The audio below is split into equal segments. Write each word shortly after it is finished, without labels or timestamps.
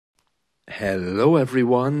Hello,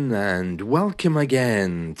 everyone, and welcome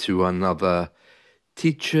again to another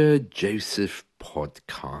Teacher Joseph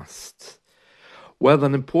podcast. Well,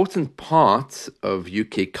 an important part of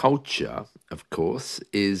UK culture, of course,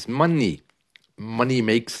 is money. Money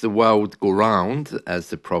makes the world go round, as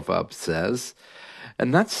the proverb says,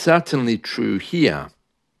 and that's certainly true here.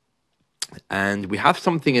 And we have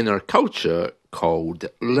something in our culture called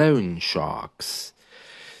loan sharks.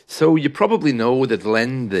 So you probably know that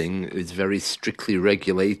lending is very strictly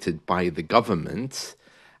regulated by the government,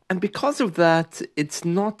 and because of that, it's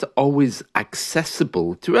not always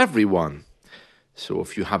accessible to everyone. So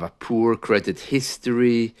if you have a poor credit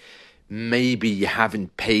history, maybe you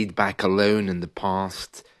haven't paid back a loan in the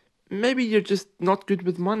past, maybe you're just not good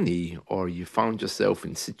with money, or you found yourself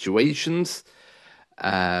in situations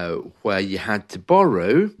where you had to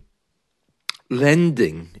borrow,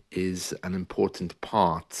 lending is an important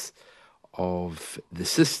part of the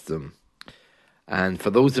system. And for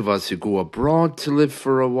those of us who go abroad to live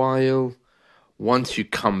for a while, once you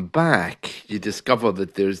come back, you discover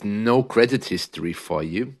that there's no credit history for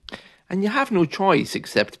you, and you have no choice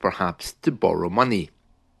except perhaps to borrow money.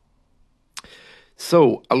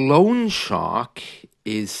 So, a loan shark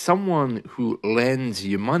is someone who lends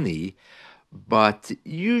you money, but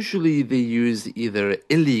usually they use either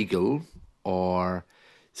illegal or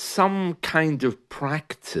some kind of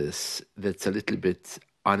practice that's a little bit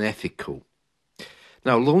unethical.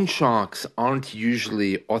 Now, loan sharks aren't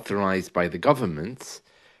usually authorized by the government.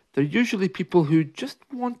 They're usually people who just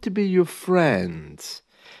want to be your friends.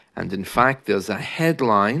 And in fact, there's a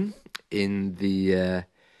headline in the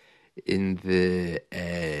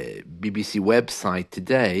BBC website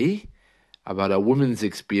today about a woman's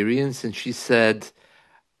experience, and she said,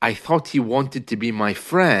 "I thought he wanted to be my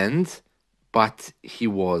friend, but he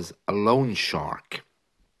was a loan shark."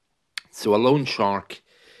 So a loan shark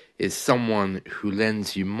is someone who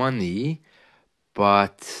lends you money,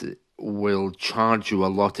 but will charge you a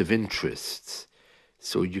lot of interest.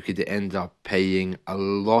 So you could end up paying a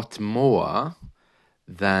lot more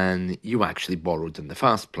than you actually borrowed in the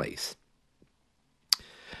first place.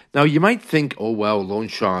 Now, you might think, oh, well, loan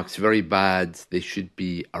sharks, very bad. They should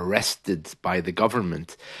be arrested by the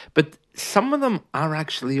government. But some of them are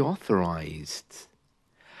actually authorized.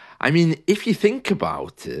 I mean, if you think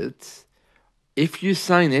about it, if you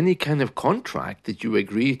sign any kind of contract that you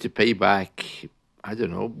agree to pay back, I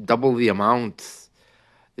don't know, double the amount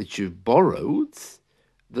that you've borrowed,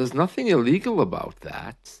 there's nothing illegal about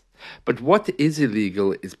that. But what is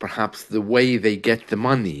illegal is perhaps the way they get the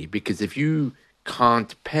money, because if you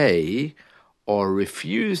can't pay or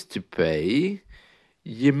refuse to pay,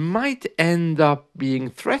 you might end up being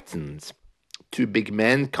threatened. Two big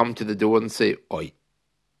men come to the door and say, "Oi,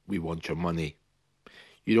 we want your money.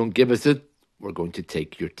 You don't give us it, we're going to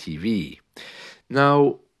take your TV."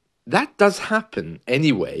 Now, that does happen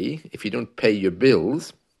anyway. If you don't pay your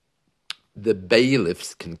bills, the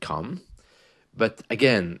bailiffs can come. But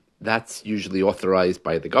again, that's usually authorized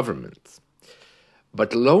by the government.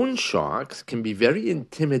 But loan sharks can be very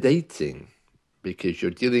intimidating because you're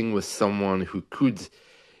dealing with someone who could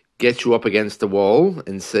get you up against the wall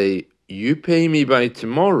and say, "You pay me by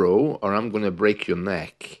tomorrow or I'm going to break your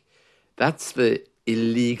neck." That's the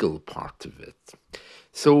illegal part of it.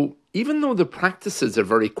 So even though the practices are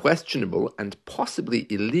very questionable and possibly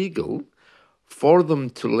illegal, for them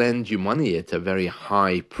to lend you money at a very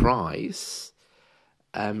high price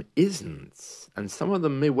isn't. And some of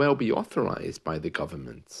them may well be authorized by the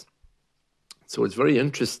government. So it's very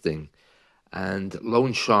interesting. And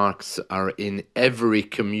loan sharks are in every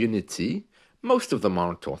community. Most of them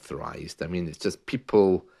aren't authorized. I mean, it's just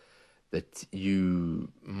people that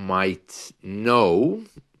you might know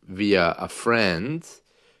via a friend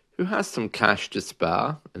who has some cash to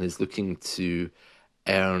spare and is looking to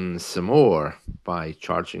earn some more by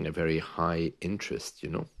charging a very high interest,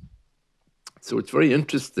 So it's very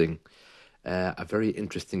interesting, a very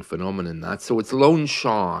interesting phenomenon that. So it's loan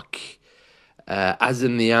shark, as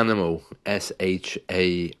in the animal, SHARK.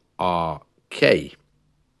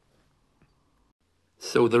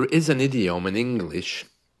 So there is an idiom in English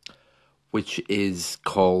which is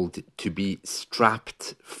called to be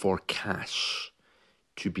strapped for cash.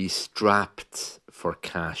 To be strapped for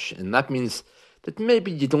cash. And that means that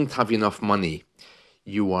maybe you don't have enough money.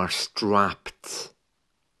 You are strapped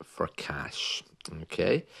for cash.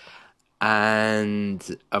 Okay? And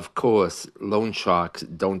of course, loan sharks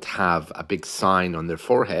don't have a big sign on their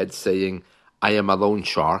forehead saying, "I am a loan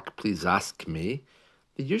shark, please ask me."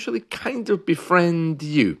 They usually kind of befriend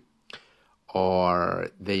you,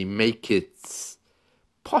 or they make it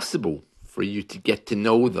possible for you to get to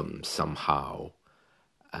know them somehow.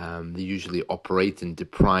 They usually operate in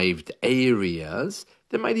deprived areas.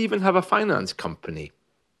 They might even have a finance company,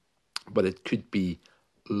 but it could be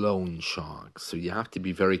loan sharks. So you have to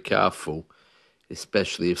be very careful,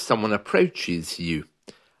 especially if someone approaches you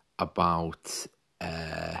about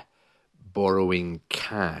borrowing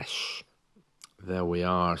cash. There we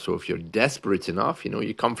are. So if you're desperate enough,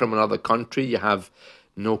 you come from another country, you have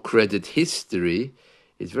no credit history,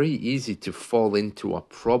 it's very easy to fall into a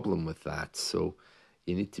problem with that. So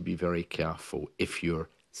you need to be very careful if you're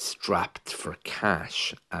strapped for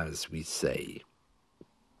cash, as we say.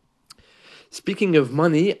 Speaking of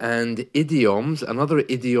money and idioms, another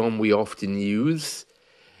idiom we often use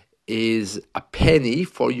is a penny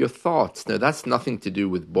for your thoughts. Now, that's nothing to do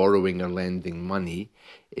with borrowing or lending money.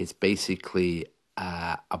 It's basically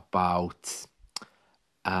about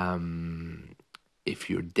if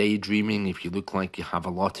you're daydreaming, if you look like you have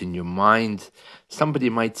a lot in your mind, somebody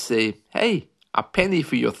might say, hey, a penny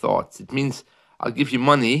for your thoughts. It means I'll give you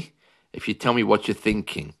money if you tell me what you're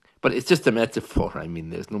thinking. But it's just a metaphor. I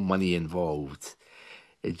mean, there's no money involved.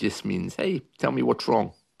 It just means, hey, tell me what's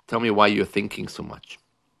wrong. Tell me why you're thinking so much.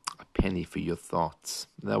 A penny for your thoughts.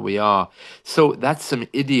 There we are. So that's some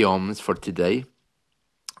idioms for today.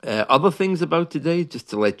 Other things about today, just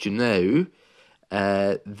to let you know,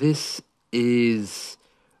 this is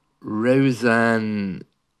Roseanne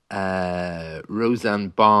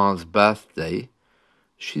Barr's birthday.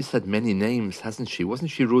 She's had many names, hasn't she?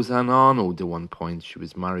 Wasn't she Roseanne Arnold at one point? She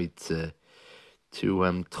was married to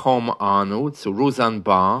Tom Arnold. So Roseanne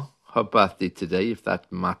Barr, her birthday today, if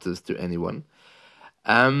that matters to anyone.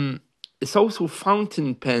 It's also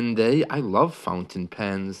Fountain Pen Day. I love fountain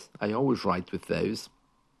pens. I always write with those.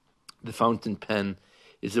 The fountain pen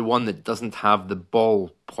is the one that doesn't have the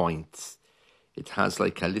ball points. It has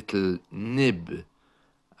like a little nib,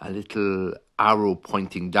 a little arrow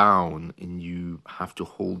pointing down, and you have to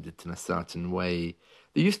hold it in a certain way.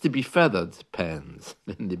 There used to be feathered pens,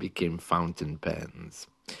 then they became fountain pens.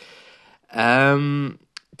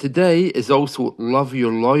 Today is also Love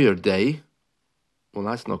Your Lawyer Day. Well,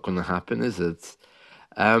 that's not going to happen, is it?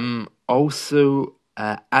 Also,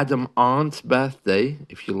 Adam Arndt's birthday,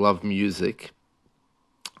 if you love music.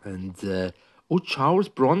 And, Charles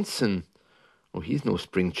Bronson. Oh, he's no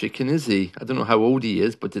spring chicken, is he? I don't know how old he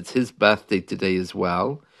is, but it's his birthday today as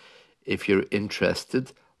well, if you're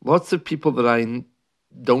interested. Lots of people that I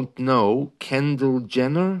don't know. Kendall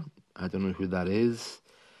Jenner, I don't know who that is.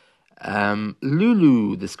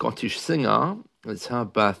 Lulu, the Scottish singer, it's her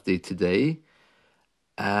birthday today.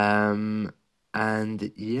 And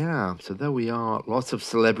yeah, so there we are. Lots of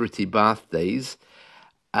celebrity birthdays.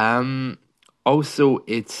 Also,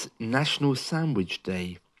 it's National Sandwich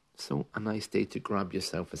Day. So a nice day to grab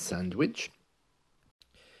yourself a sandwich.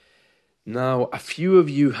 Now, a few of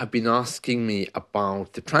you have been asking me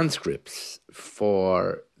about the transcripts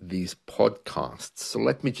for these podcasts. So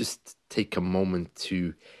let me just take a moment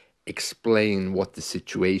to explain what the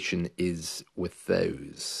situation is with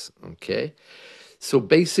those, okay? So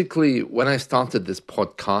basically, when I started this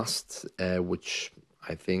podcast, which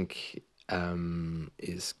I think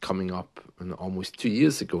is coming up almost 2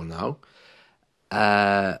 years ago now,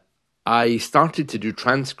 I started to do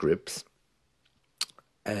transcripts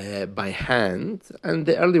by hand, and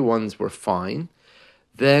the early ones were fine.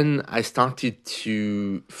 Then I started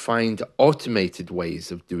to find automated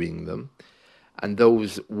ways of doing them, and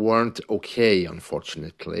those weren't okay,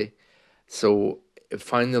 unfortunately. So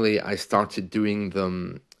finally, I started doing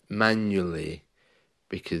them manually,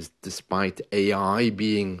 because despite AI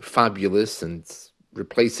being fabulous and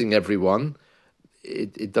replacing everyone,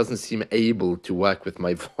 it doesn't seem able to work with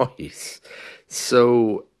my voice.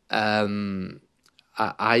 So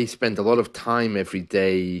I spend a lot of time every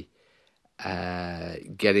day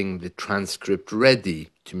getting the transcript ready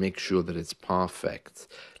to make sure that it's perfect.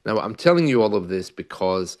 Now, I'm telling you all of this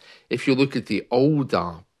because if you look at the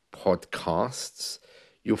older podcasts,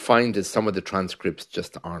 you'll find that some of the transcripts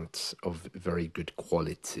just aren't of very good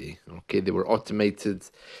quality. Okay, they were automated.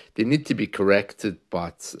 They need to be corrected,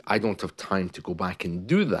 but I don't have time to go back and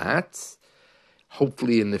do that.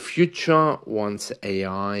 Hopefully in the future, once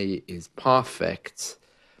AI is perfect,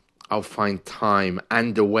 I'll find time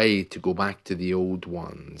and a way to go back to the old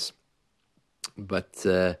ones. But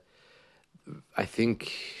I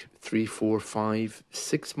think 3, 4, 5,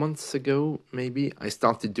 6 months ago, maybe, I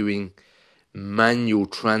started doing manual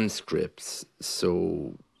transcripts,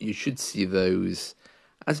 so you should see those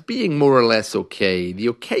as being more or less okay. The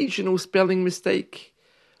occasional spelling mistake,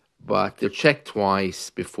 but they're checked twice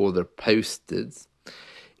before they're posted.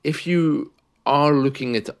 If you are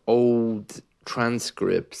looking at old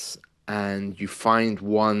transcripts and you find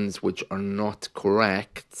ones which are not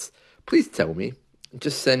correct, please tell me.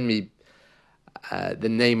 Just send me the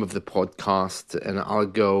name of the podcast and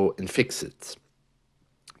I'll go and fix it.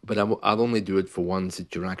 But I'll only do it for ones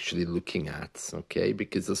that you're actually looking at, okay?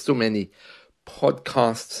 Because there's so many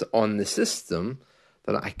podcasts on the system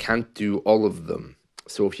that I can't do all of them.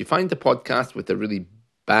 So if you find a podcast with a really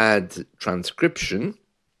bad transcription,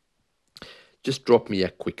 just drop me a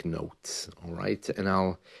quick note, all right? And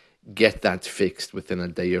I'll get that fixed within a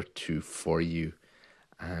day or two for you,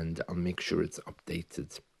 and I'll make sure it's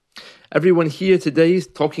updated. Everyone here today is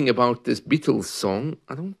talking about this Beatles song.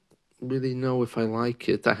 I don't really know if I like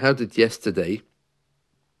it. I heard it yesterday.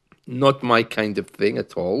 Not my kind of thing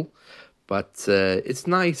at all, but it's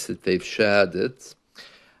nice that they've shared it,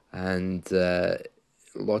 and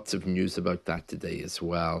lots of news about that today as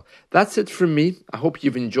well. That's it from me. I hope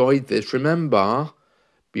you've enjoyed this. Remember,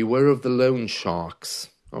 beware of the loan sharks.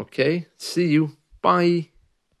 Okay, see you. Bye.